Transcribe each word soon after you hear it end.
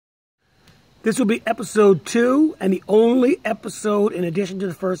This will be episode 2 and the only episode in addition to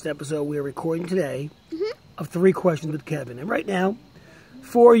the first episode we are recording today of 3 Questions with Kevin. And right now,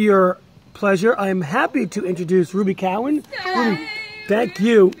 for your pleasure, I am happy to introduce Ruby Cowen. Ruby, thank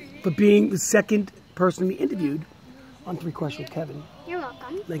you for being the second person we interviewed on 3 Questions with Kevin. You're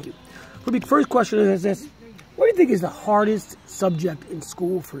welcome. Thank you. Ruby, the first question is this. What do you think is the hardest subject in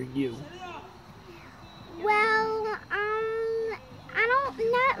school for you? Well,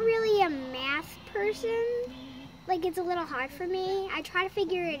 I'm not really a math person. Like, it's a little hard for me. I try to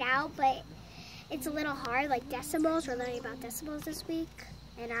figure it out, but it's a little hard. Like decimals, we're learning about decimals this week,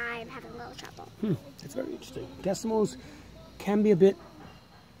 and I'm having a little trouble. That's very interesting. Decimals can be a bit,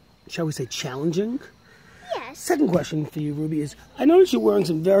 shall we say, challenging. Yes. Second question for you, Ruby, is I noticed you're wearing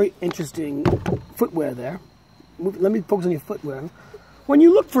some very interesting footwear there. Let me focus on your footwear. When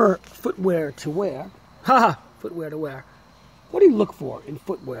you look for footwear to wear, footwear to wear, what do you look for in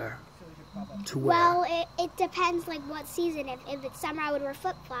footwear to wear? Well, it depends, like, what season. If it's summer, I would wear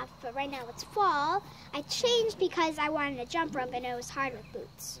flip-flops, but right now it's fall. I changed because I wanted a jump rope, and it was hard with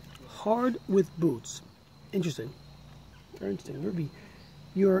boots. Hard with boots. Interesting. Very interesting. Ruby,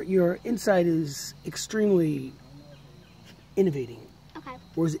 your insight is extremely innovating. Okay.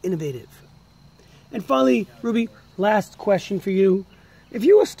 Or is it innovative? And finally, Ruby, last question for you. If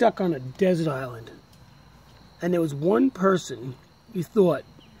you were stuck on a desert island and there was one person you thought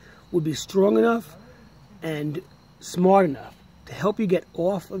would be strong enough and smart enough to help you get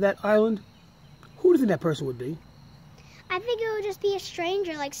off of that island, who do you think that person would be? I think it would just be a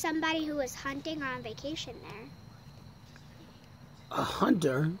stranger, like somebody who was hunting or on vacation there. A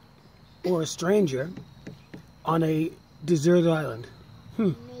hunter or a stranger on a deserted island?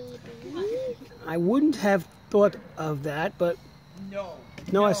 Maybe. I wouldn't have thought of that, but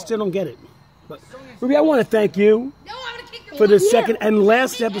no, I still don't get it. But Ruby, I want to thank you for the second and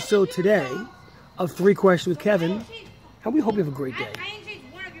last episode today of 3 Questions with Kevin, and we hope you have a great day.